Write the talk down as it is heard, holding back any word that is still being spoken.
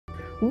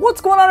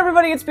What's going on,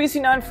 everybody? It's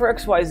BC9 for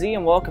XYZ,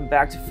 and welcome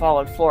back to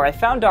Fallout 4. I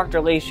found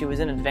Dr. Lee. She was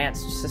in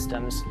Advanced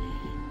Systems.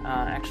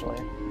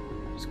 Actually,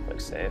 just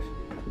click save.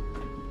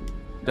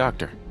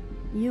 Doctor.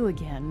 You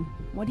again.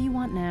 What do you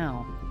want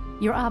now?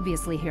 You're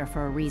obviously here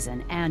for a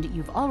reason, and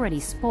you've already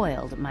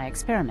spoiled my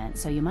experiment,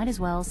 so you might as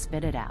well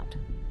spit it out.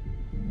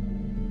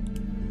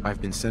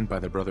 I've been sent by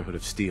the Brotherhood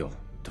of Steel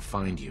to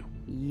find you.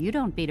 You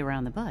don't beat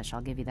around the bush,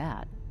 I'll give you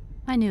that.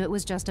 I knew it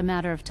was just a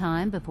matter of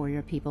time before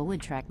your people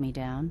would track me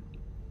down.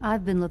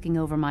 I've been looking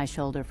over my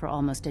shoulder for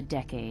almost a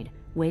decade,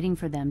 waiting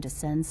for them to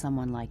send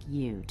someone like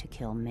you to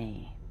kill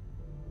me.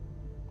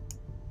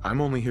 I'm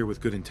only here with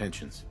good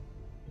intentions.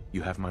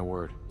 You have my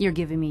word. You're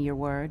giving me your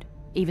word,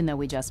 even though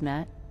we just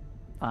met?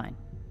 Fine.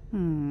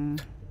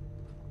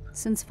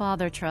 Since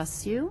Father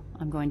trusts you,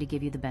 I'm going to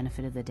give you the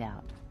benefit of the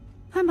doubt.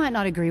 I might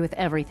not agree with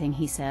everything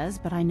he says,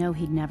 but I know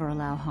he'd never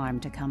allow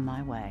harm to come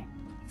my way.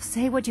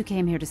 Say what you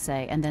came here to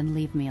say, and then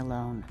leave me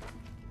alone.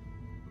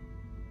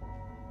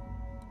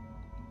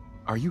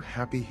 Are you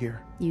happy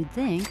here? You'd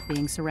think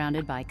being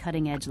surrounded by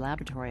cutting-edge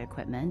laboratory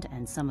equipment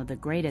and some of the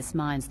greatest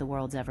minds the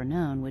world's ever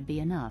known would be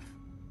enough.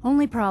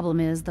 Only problem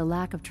is the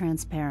lack of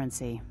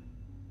transparency.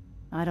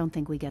 I don't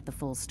think we get the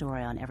full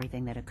story on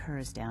everything that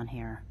occurs down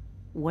here.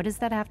 What does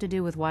that have to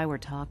do with why we're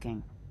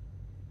talking?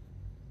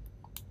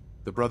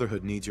 The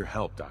Brotherhood needs your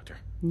help, Doctor.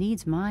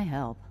 Needs my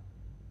help?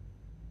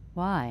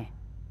 Why?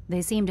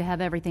 They seemed to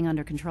have everything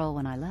under control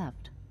when I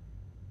left.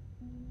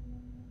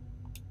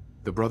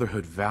 The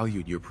Brotherhood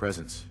valued your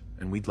presence,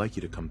 and we'd like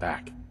you to come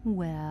back.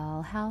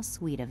 Well, how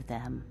sweet of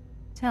them.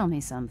 Tell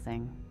me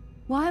something.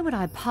 Why would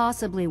I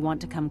possibly want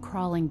to come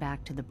crawling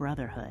back to the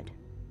Brotherhood?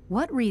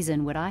 What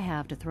reason would I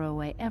have to throw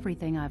away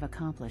everything I've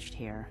accomplished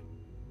here?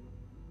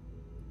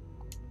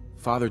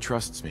 Father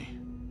trusts me,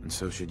 and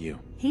so should you.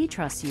 He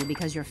trusts you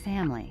because you're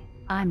family.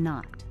 I'm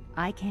not.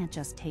 I can't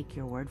just take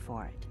your word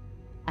for it.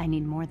 I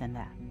need more than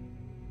that.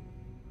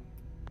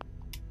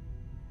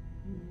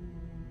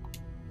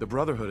 The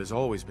Brotherhood has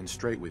always been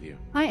straight with you.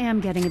 I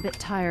am getting a bit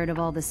tired of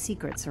all the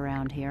secrets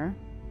around here.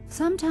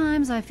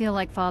 Sometimes I feel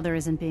like Father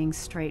isn't being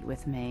straight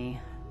with me.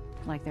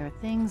 Like there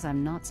are things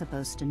I'm not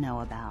supposed to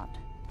know about.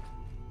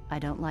 I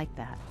don't like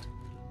that.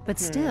 But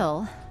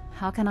still,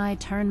 how can I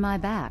turn my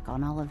back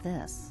on all of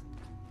this?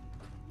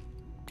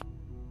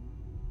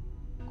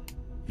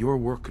 Your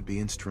work could be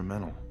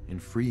instrumental in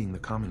freeing the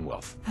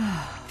Commonwealth.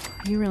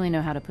 You really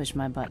know how to push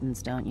my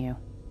buttons, don't you?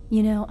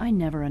 You know, I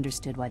never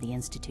understood why the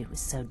Institute was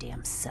so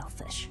damn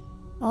selfish.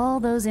 All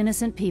those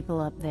innocent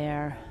people up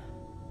there,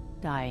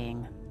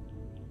 dying.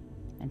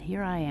 And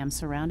here I am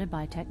surrounded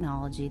by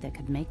technology that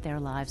could make their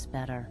lives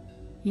better.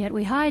 Yet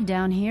we hide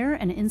down here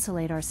and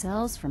insulate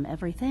ourselves from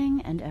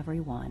everything and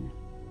everyone.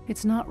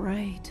 It's not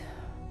right.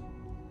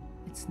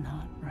 It's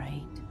not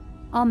right.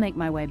 I'll make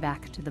my way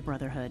back to the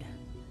Brotherhood.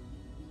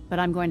 But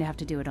I'm going to have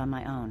to do it on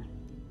my own.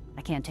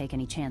 I can't take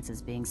any chances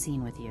being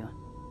seen with you.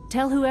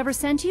 Tell whoever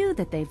sent you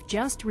that they've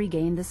just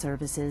regained the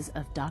services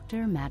of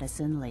Dr.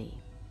 Madison Lee.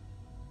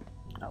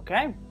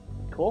 Okay,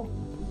 cool.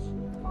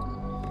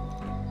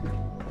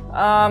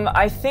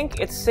 I think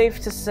it's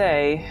safe to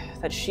say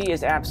that she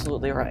is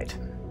absolutely right.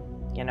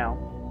 You know,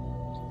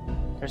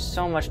 there's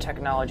so much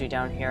technology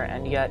down here,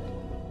 and yet,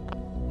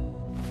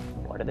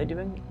 what are they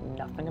doing?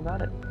 Nothing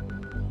about it.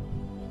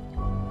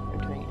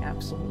 They're doing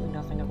absolutely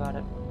nothing about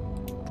it.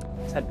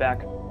 Let's head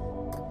back.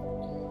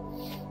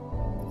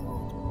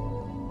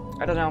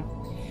 I don't know.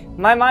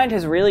 My mind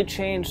has really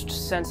changed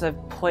since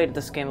I've played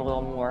this game a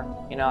little more.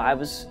 You know, I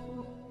was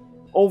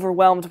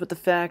overwhelmed with the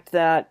fact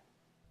that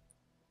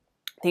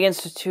the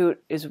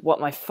Institute is what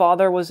my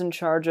father was in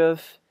charge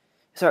of.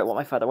 Sorry,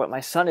 what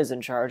my son is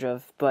in charge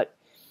of, but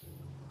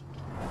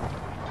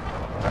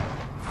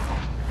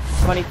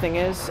funny thing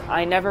is,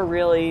 I never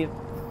really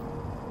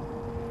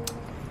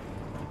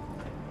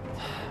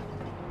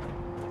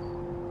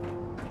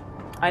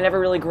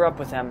grew up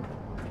with him.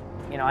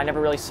 You know, I never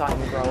really saw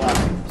him grow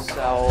up,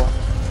 so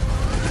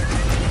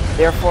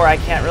therefore I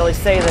can't really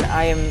say that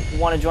I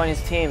want to join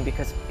his team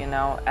because, you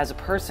know, as a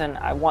person,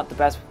 I want the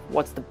best,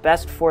 what's the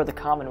best for the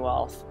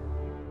Commonwealth.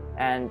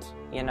 And,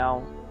 you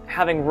know,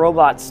 having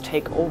robots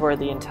take over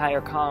the entire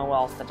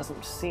Commonwealth, that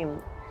doesn't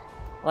seem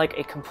like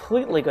a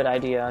completely good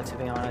idea, to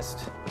be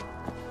honest.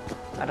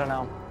 I don't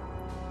know.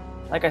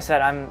 Like I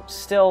said, I'm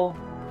still...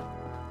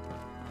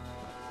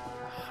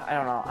 I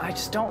don't know. I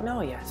just don't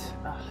know yet.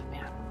 Oh,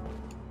 man.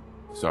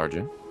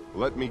 Sergeant?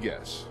 Let me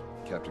guess.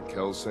 Captain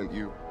Kells sent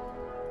you?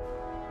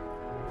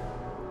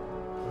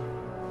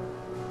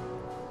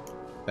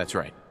 That's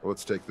right.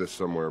 Let's take this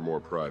somewhere more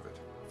private.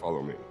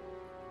 Follow me.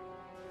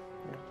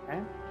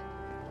 Okay.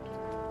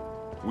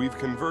 We've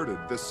converted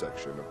this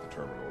section of the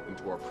terminal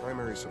into our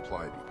primary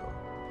supply depot.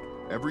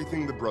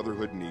 Everything the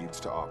Brotherhood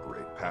needs to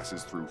operate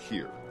passes through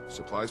here.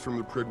 Supplies from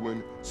the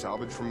Pridwin,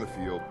 salvage from the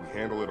field, we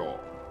handle it all.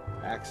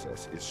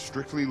 Access is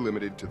strictly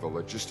limited to the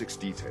logistics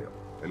detail,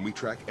 and we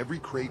track every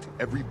crate,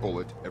 every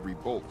bullet, every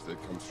bolt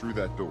that comes through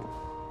that door.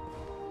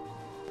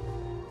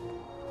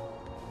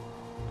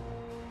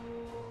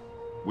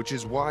 Which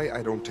is why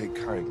I don't take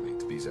kindly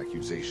to these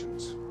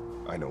accusations.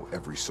 I know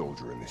every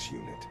soldier in this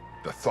unit.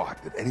 The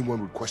thought that anyone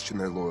would question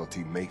their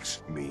loyalty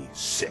makes me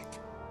sick.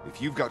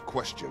 If you've got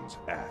questions,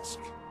 ask.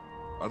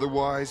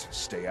 Otherwise,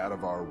 stay out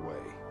of our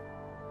way.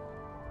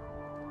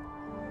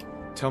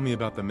 Tell me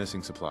about the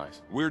missing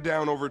supplies. We're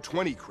down over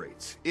 20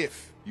 crates,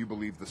 if you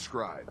believe the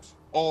scribes.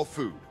 All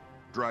food.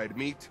 Dried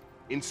meat,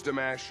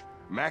 Instamash,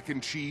 mac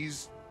and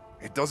cheese.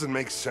 It doesn't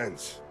make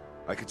sense.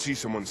 I could see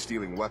someone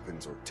stealing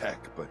weapons or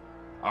tech, but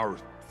our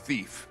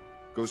thief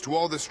goes to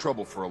all this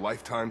trouble for a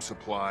lifetime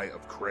supply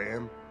of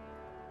cram?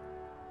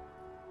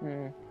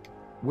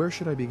 Where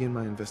should I begin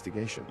my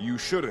investigation? You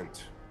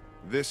shouldn't.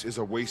 This is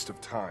a waste of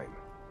time.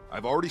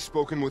 I've already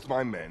spoken with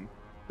my men.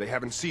 They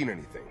haven't seen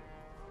anything.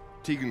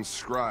 Tegan's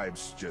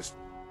scribes just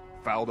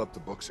fouled up the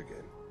books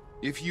again.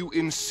 If you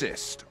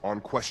insist on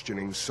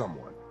questioning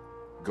someone,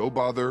 go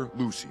bother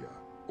Lucia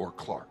or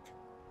Clark.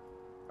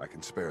 I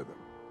can spare them.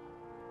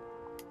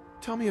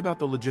 Tell me about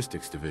the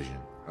logistics division.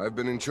 I've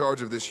been in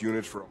charge of this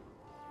unit for...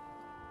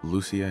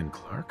 Lucia and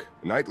Clark?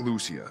 Knight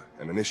Lucia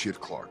and Initiate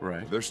Clark.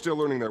 Right. They're still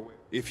learning their way.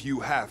 If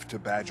you have to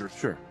badger...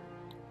 Sure.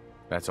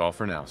 That's all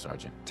for now,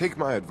 Sergeant. Take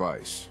my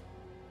advice.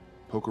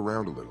 Poke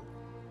around a little.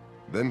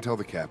 Then tell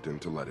the captain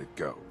to let it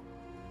go.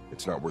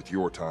 It's not worth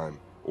your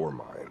time or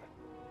mine.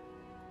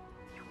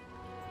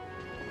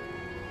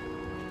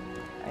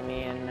 I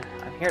mean,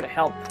 I'm here to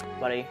help,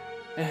 buddy.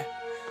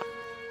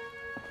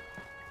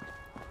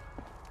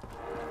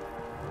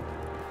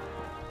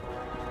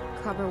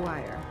 Copper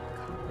wire.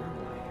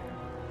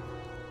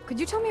 Could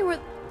you tell me where...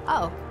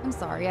 Oh, I'm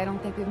sorry, I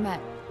don't think we've met.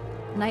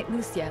 Knight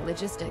Lucia,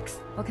 Logistics.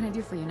 What can I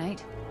do for you,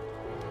 Knight?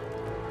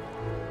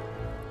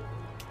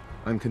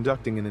 I'm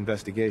conducting an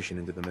investigation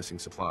into the missing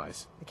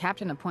supplies. The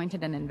captain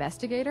appointed an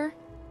investigator?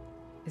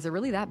 Is it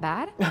really that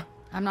bad?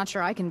 I'm not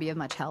sure I can be of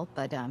much help,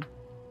 but,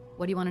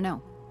 what do you want to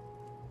know?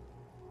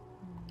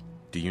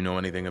 Do you know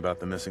anything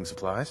about the missing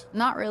supplies?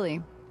 Not really.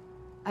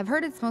 I've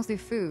heard it's mostly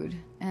food,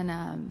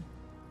 and,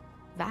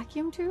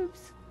 vacuum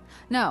tubes?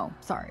 No,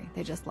 sorry,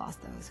 they just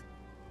lost those.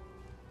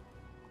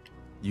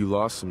 You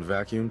lost some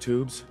vacuum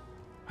tubes?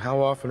 How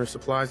often are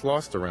supplies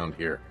lost around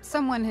here?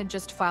 Someone had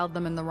just filed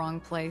them in the wrong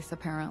place,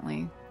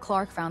 apparently.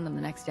 Clark found them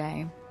the next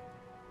day.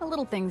 The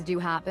little things do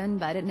happen,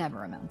 but it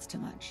never amounts to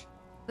much.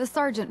 The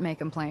sergeant may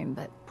complain,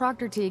 but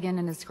Proctor Tegan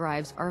and his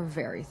scribes are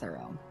very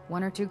thorough.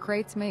 1 or 2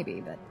 crates, maybe,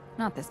 but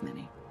not this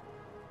many.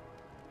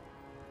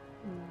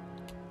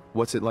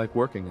 What's it like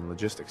working in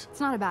logistics? It's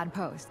not a bad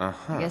post.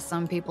 I guess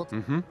some people...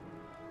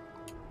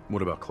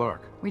 What about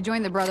Clark? We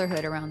joined the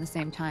Brotherhood around the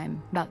same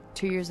time, about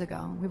 2 years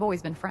ago. We've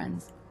always been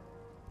friends.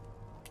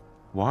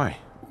 Why?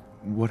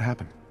 What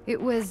happened?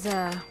 It was,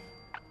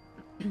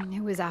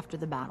 it was after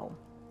the battle.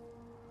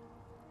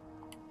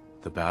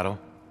 The battle?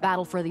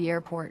 Battle for the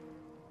airport.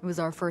 It was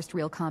our first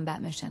real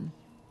combat mission.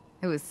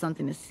 It was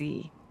something to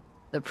see.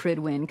 The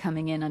Pridwin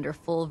coming in under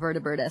full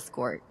vertebrate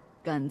escort,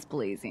 guns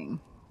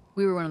blazing.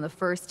 We were one of the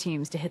first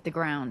teams to hit the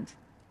ground.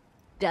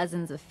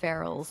 Dozens of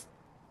ferals.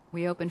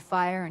 We opened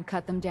fire and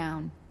cut them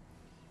down,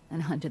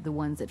 and hunted the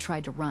ones that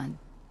tried to run.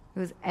 It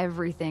was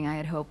everything I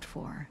had hoped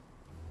for.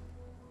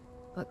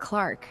 But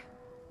Clark,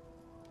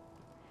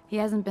 he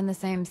hasn't been the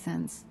same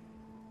since.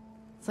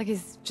 It's like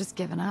he's just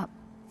given up.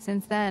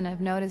 Since then, I've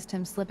noticed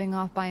him slipping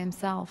off by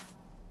himself,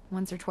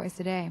 once or twice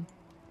a day.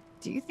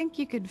 Do you think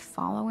you could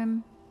follow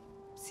him?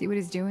 See what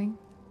he's doing?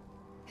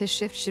 His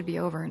shift should be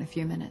over in a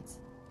few minutes.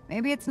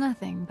 Maybe it's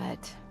nothing,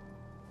 but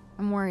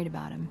I'm worried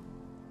about him.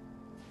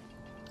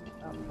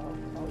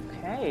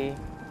 Okay,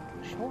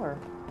 sure.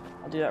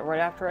 I'll do that right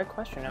after I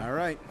question him. All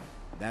right,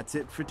 that's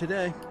it for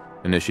today.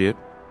 Initiate.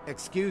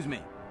 Excuse me.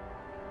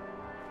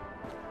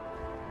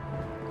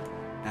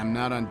 I'm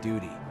not on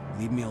duty.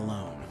 Leave me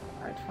alone.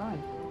 Alright,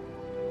 fine.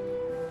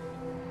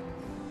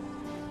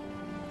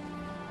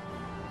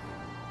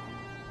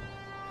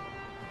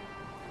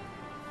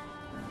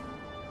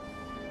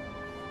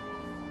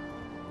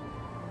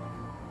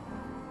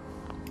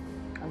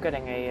 I'm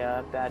getting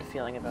a bad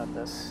feeling about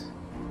this.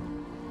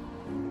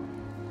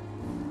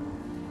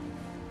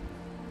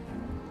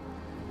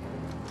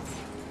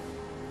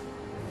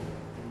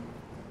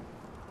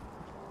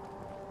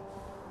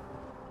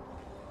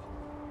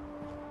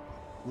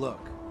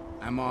 Look,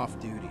 I'm off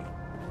duty.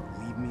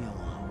 Leave me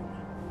alone.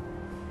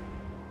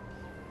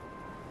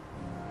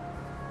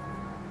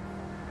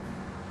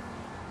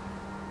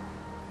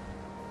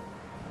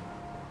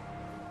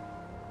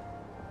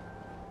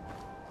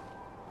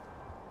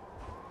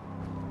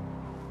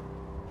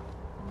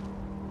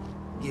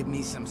 Give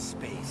me some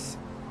space.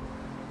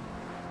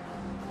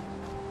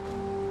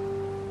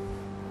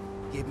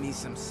 Give me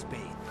some space.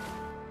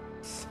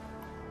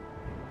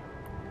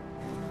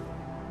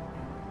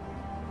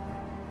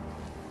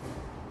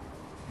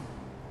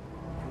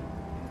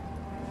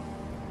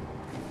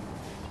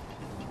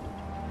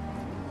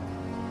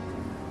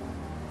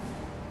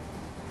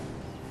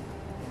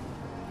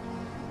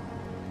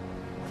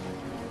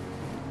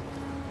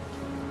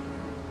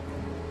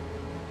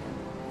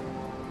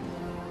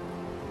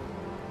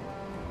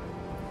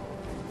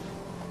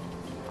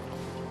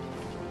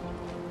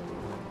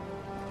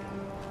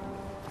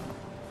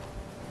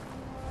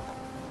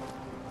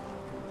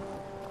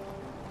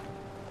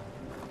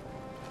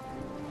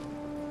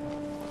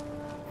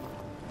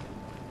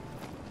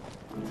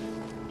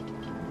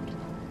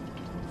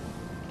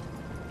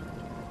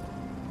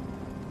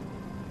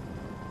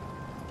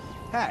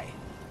 Hey,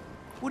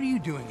 what are you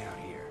doing out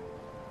here?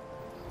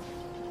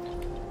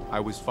 I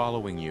was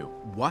following you.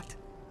 What?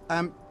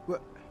 I'm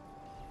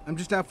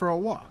just out for a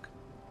walk.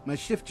 My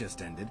shift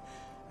just ended,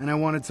 and I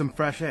wanted some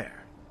fresh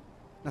air.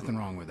 Nothing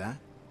wrong with that.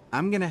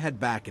 I'm gonna head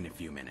back in a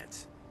few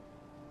minutes.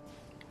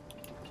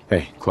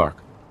 Hey, Clark.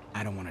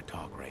 I don't want to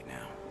talk right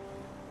now.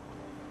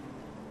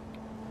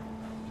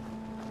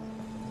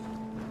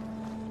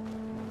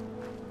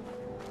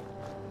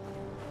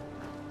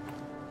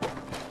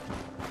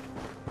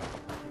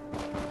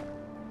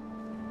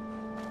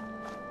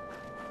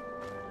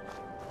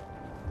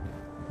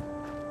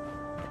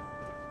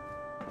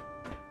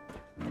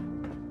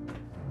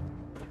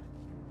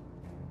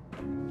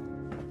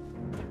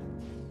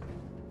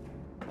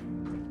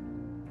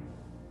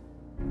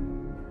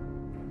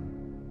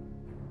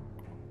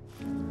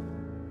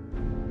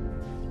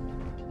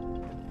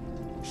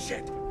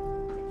 Shit!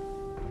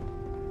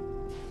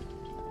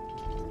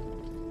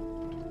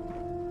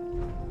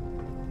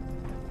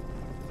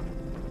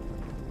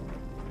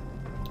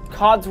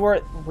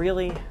 Codsworth,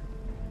 really?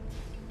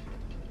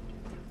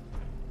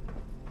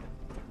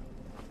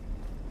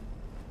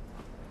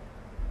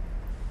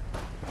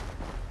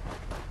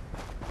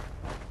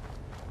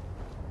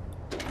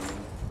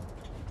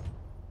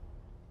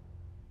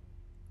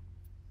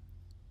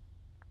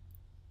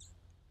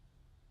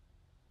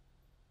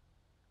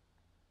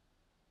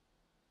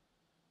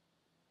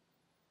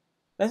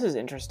 This is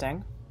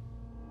interesting.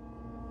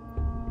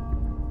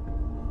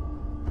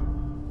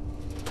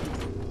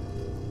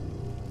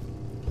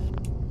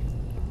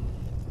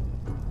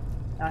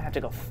 Now I have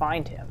to go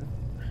find him.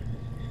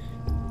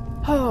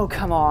 Oh,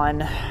 come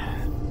on.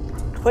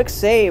 Quick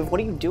save, what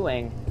are you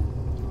doing?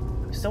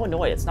 I'm so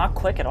annoyed, it's not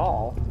quick at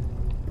all.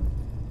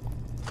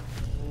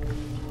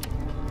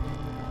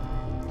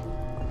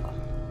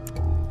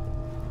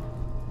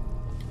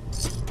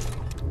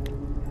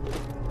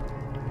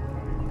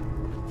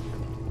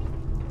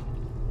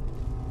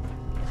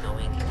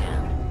 Going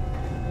down.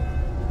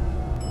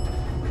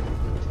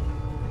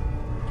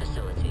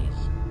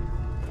 Facilities.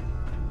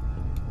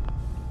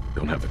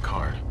 Don't have the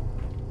card.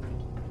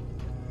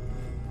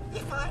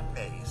 If I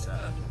may, sir,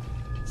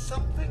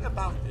 something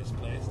about this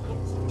place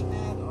looks a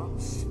tad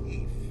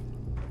unsafe.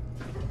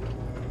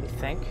 You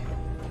think?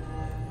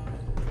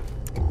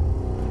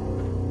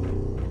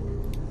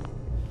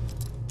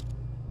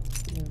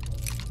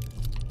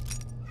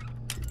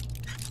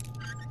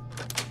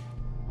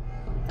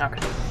 Okay.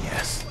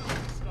 Yes.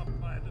 Stop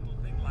my little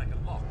thing like a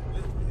lock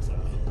with me, sir.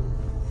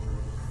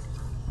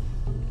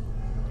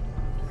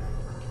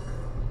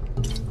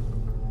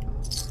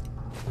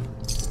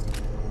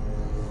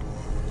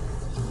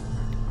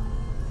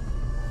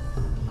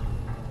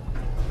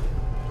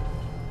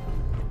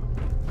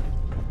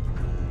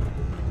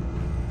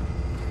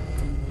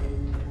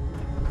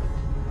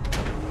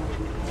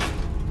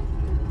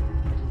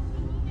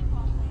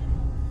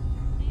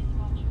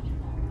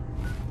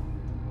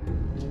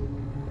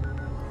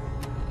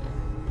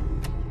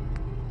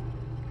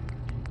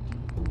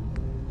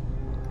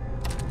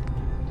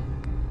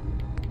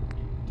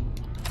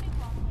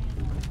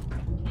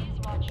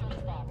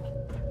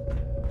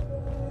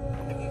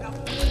 Picking up.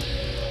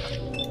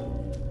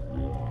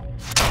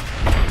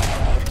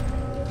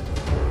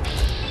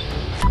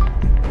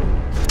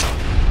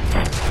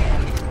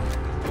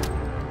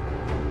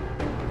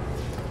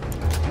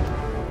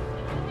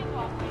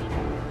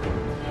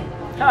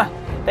 Huh,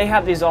 they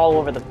have these all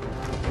over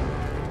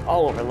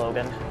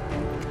Logan.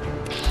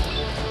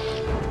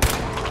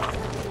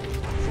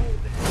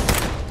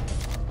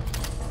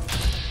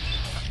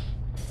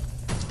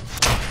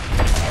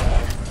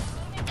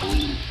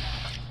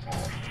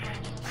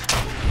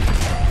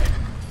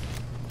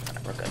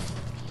 We're good.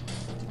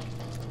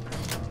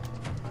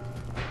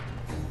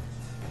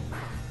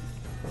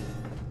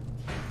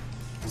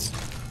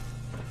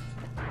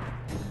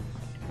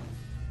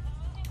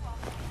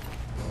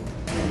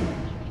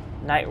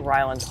 Knight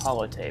Ryland's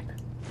holotape.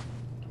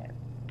 Okay.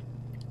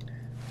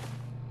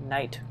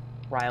 Knight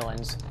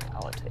Ryland's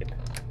holotape.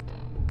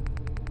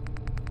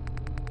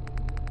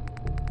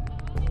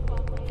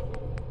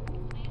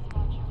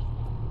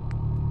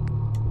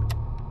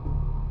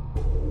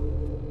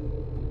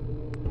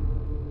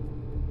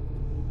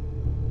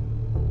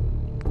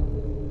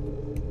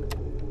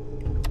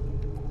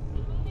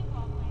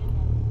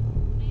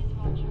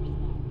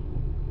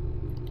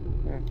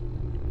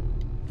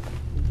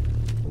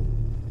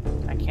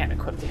 I can't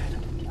equip the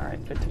item.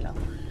 Alright, good to know.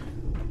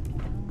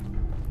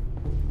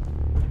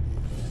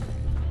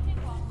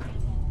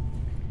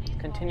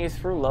 Continue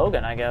through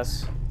Logan, I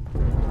guess.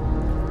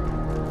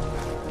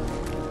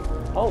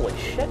 Holy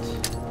shit.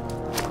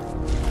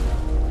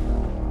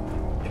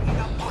 Picking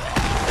up.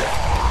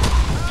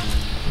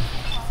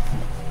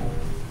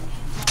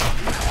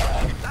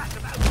 That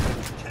about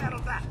takes care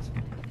of that.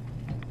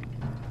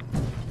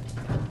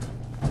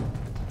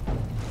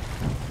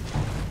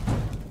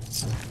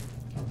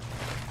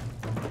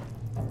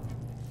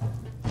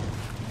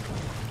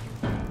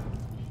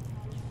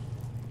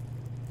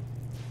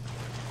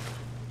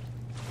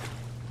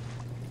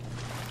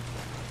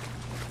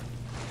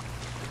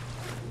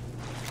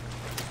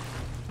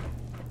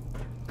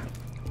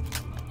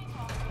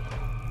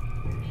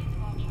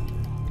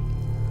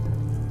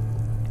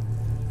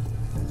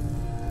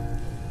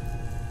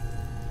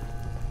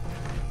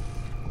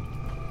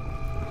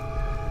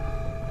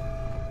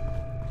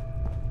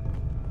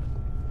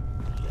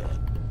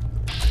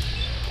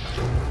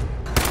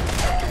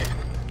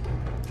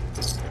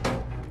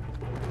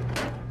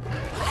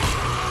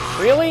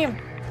 Really? Am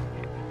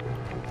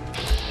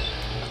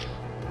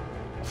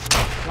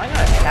I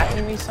not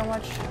attacking me so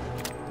much?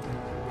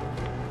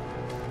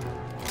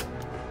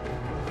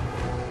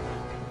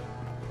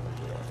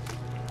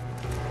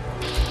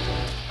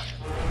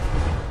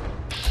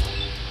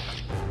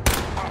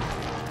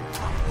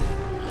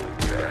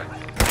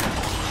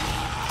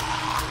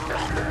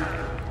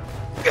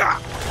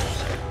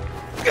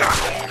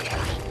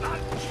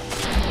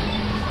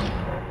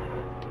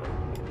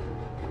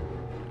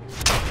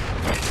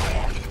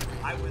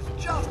 I was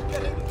just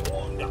getting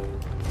warmed up.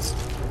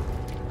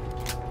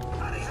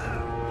 Hurry-ho!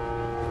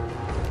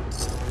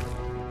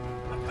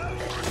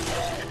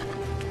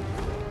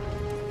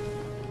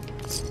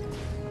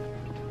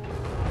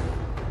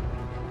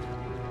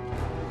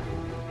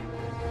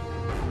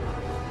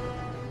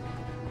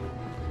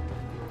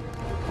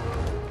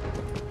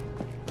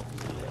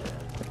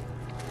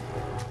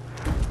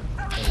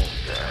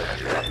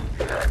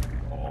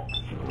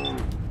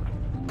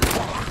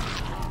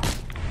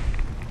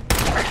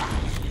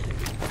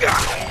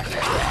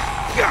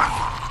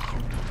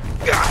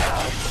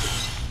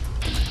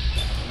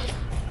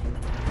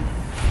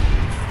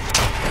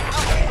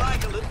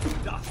 Like a little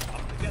dust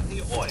up to get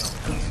the oil,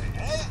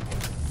 eh?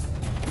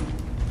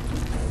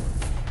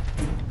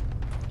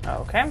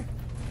 Okay.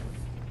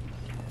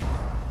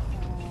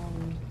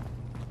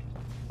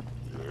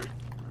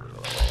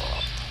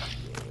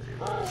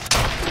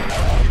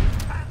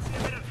 Fancy a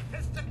bit of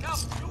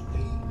fisticuffs,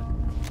 Julie?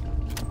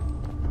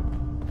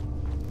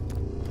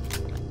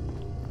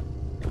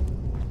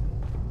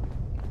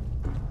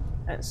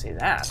 I didn't see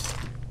that.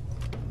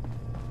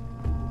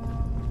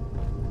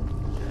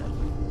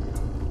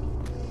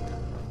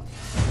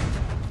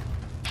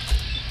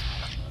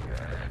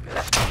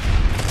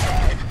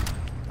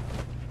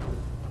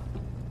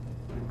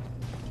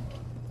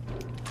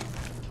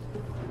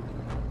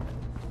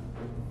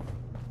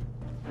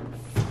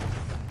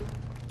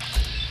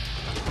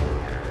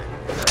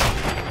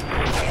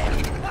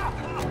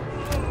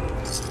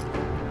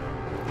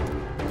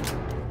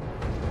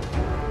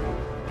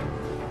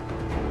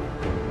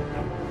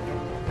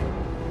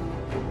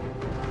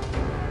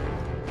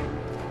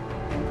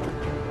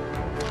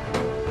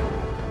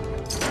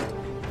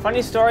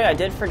 Funny story, I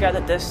did forget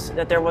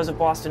that there was a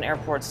Boston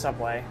Airport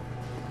subway.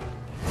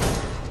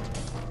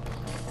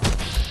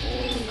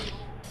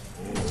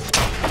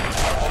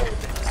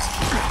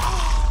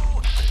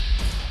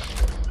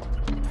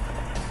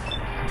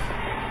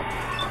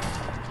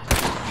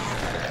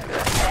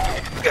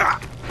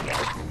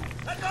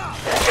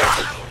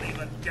 That'll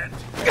even get.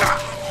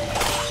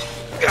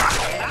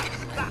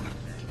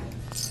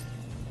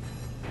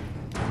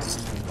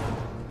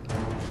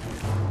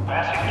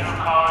 Passing through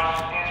cars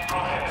is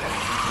prohibited.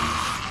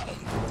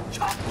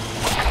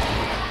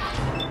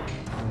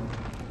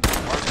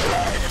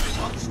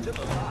 Everyone's still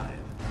alive.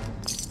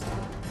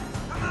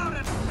 Come out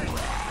and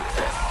face.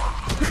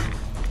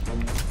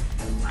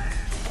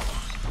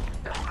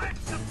 I'm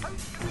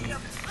supposed to be a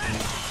threat.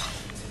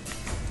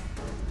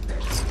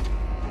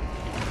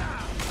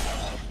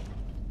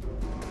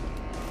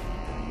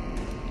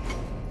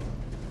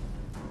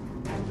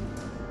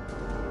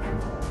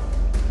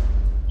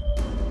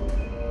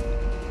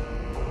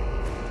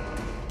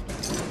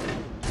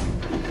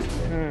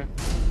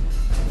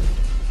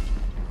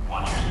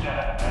 Watch your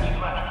step as you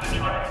enter the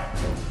train.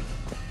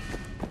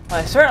 Well,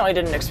 I certainly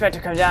didn't expect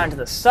to come down to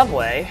the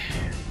subway.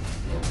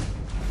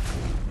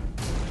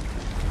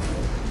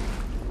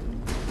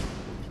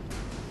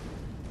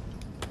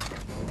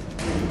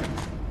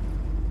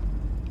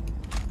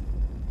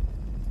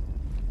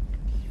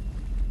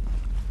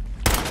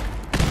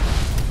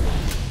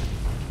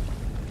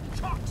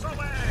 Trucks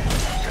away.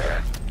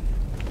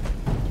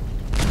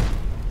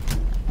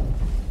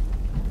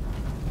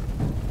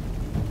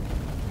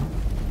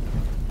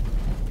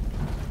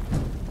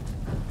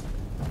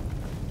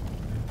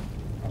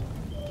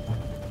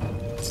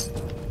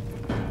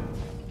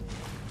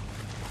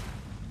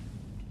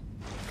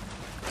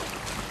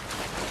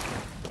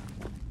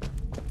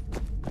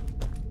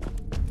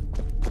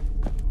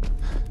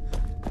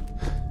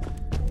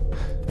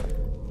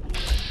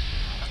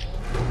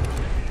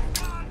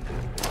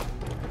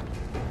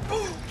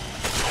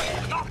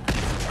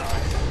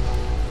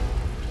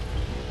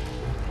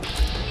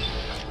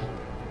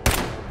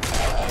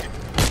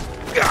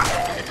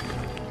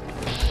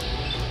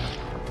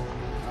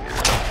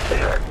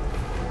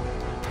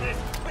 This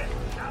quick,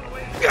 shall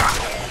we?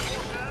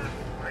 Water,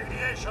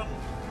 radiation.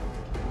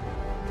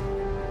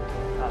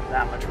 Not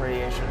that much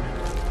radiation.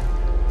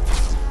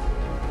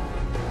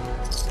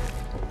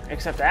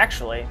 Except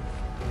actually,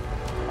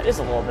 that is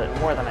a little bit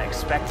more than I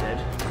expected.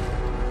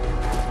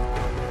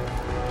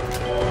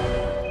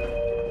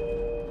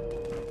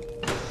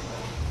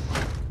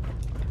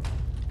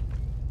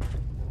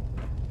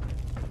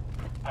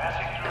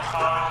 Passing through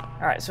cars.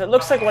 Alright, so it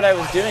looks like what I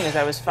was doing is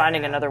I was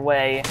finding another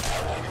way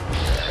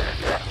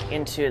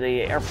into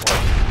the airport.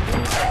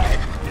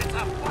 It's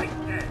a fight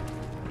day.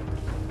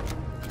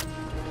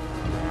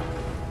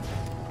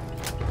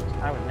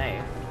 I would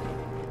nay.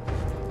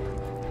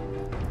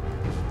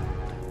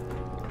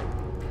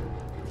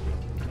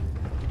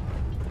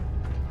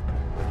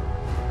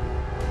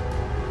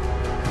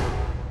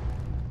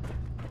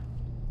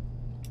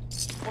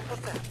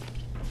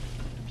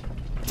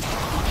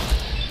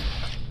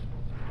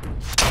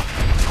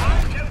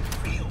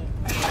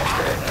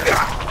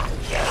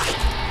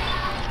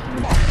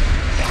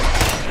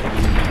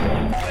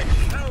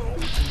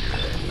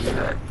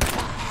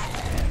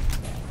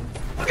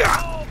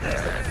 I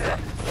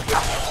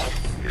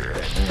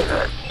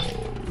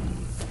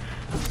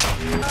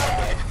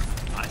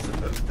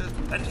suppose there's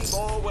plenty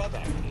more web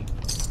acting.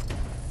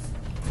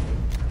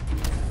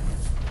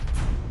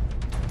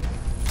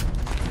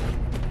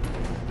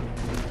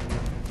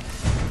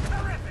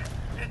 Terrific!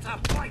 It's a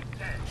fight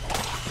then!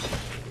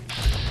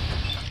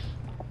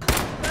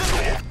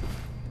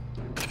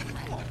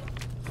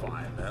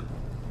 Fine then.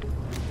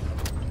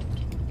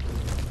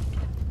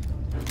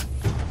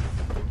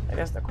 I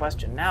guess the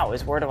question now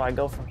is, where do I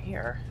go from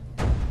here?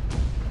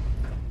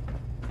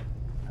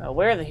 I'm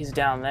aware that he's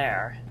down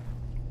there.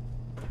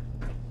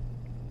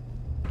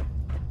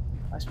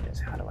 Question is,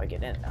 how do I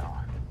get in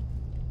now?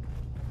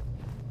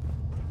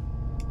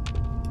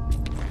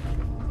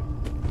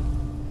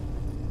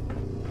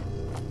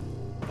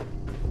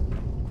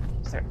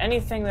 Is there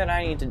anything that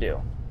I need to do?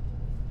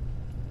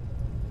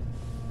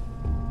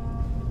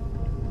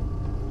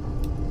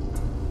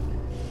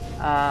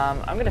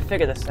 I'm gonna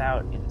figure this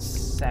out in a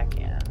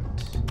second.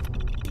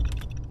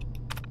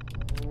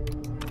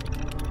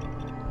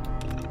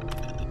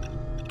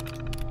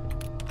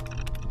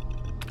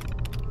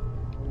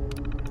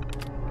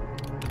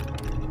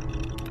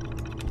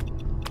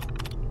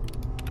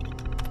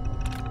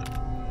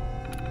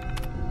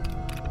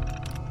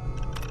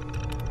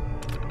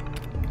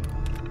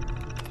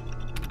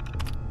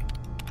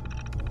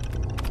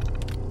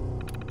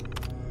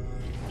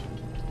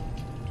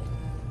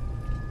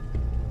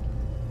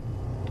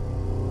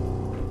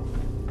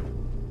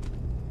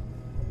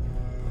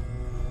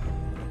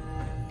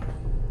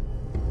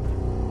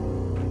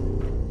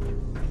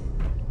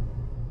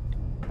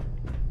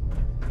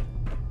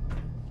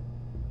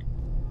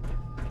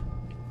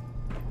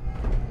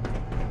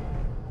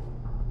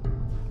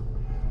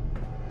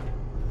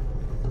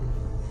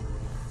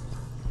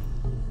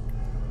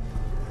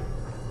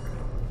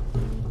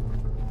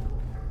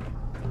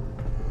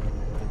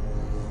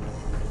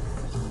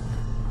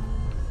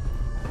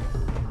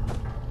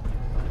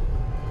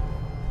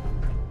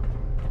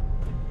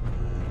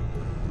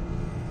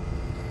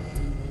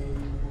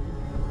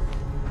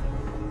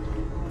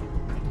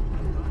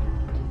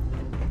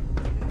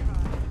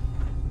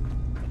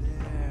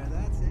 There,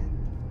 that's it.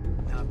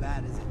 Not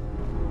bad, is it?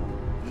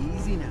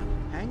 Easy now.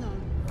 Hang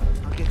on.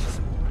 I'll get you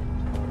some more.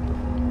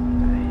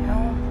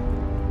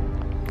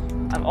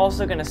 I'm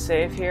also gonna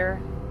save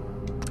here.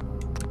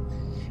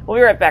 We'll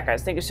be right back,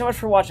 guys. Thank you so much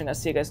for watching. I'll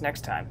see you guys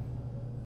next time.